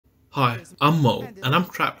Hi, I'm Mo and I'm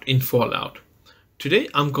trapped in Fallout. Today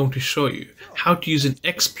I'm going to show you how to use an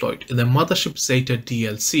exploit in the Mothership Zeta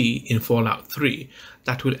DLC in Fallout 3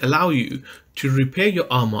 that will allow you to repair your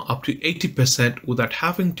armor up to 80% without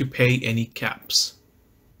having to pay any caps.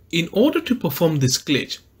 In order to perform this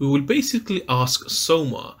glitch, we will basically ask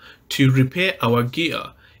Somah to repair our gear.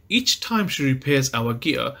 Each time she repairs our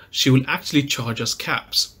gear, she will actually charge us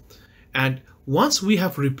caps. And once we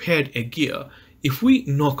have repaired a gear, if we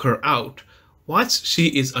knock her out, whilst she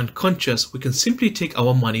is unconscious, we can simply take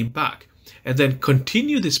our money back and then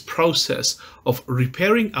continue this process of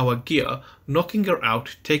repairing our gear, knocking her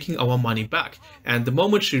out, taking our money back. And the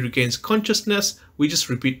moment she regains consciousness, we just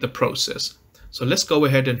repeat the process. So let's go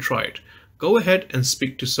ahead and try it. Go ahead and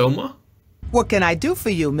speak to Somah. What can I do for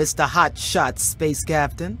you, Mr. Hotshot Space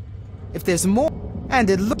Captain? If there's more, and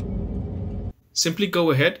it look... Simply go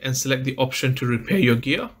ahead and select the option to repair your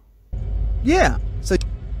gear. Yeah, so...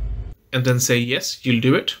 And then say yes, you'll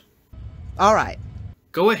do it. Alright.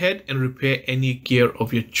 Go ahead and repair any gear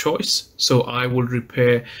of your choice. So I will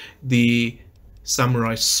repair the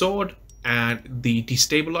samurai sword and the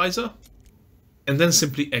destabilizer. And then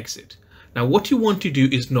simply exit. Now what you want to do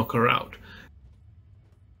is knock her out.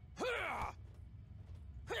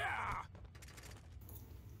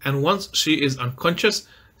 And once she is unconscious,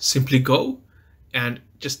 simply go and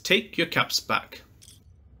just take your caps back.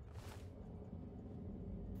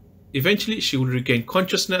 Eventually she will regain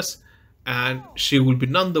consciousness and she will be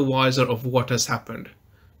none the wiser of what has happened.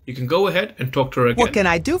 You can go ahead and talk to her again. What can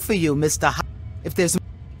I do for you, Mr. If there's...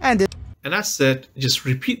 And as said, just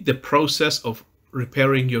repeat the process of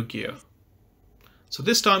repairing your gear. So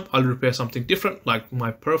this time I'll repair something different, like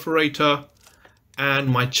my perforator and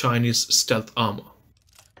my Chinese stealth armor.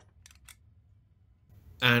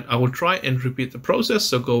 And I will try and repeat the process,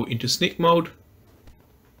 so go into sneak mode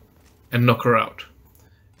and knock her out.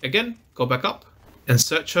 Again, go back up and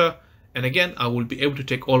search her, and again I will be able to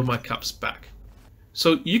take all my caps back.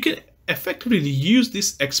 So you can effectively use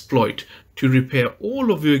this exploit to repair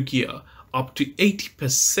all of your gear up to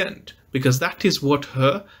 80%, because that is what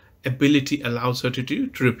her ability allows her to do,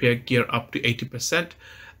 to repair gear up to 80%.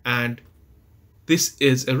 And this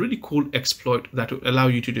is a really cool exploit that will allow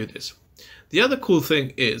you to do this. The other cool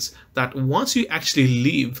thing is that once you actually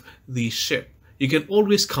leave the ship, you can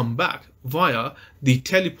always come back via the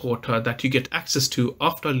teleporter that you get access to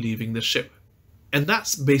after leaving the ship. And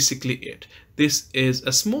that's basically it. This is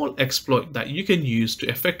a small exploit that you can use to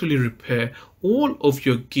effectively repair all of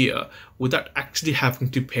your gear without actually having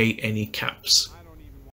to pay any caps.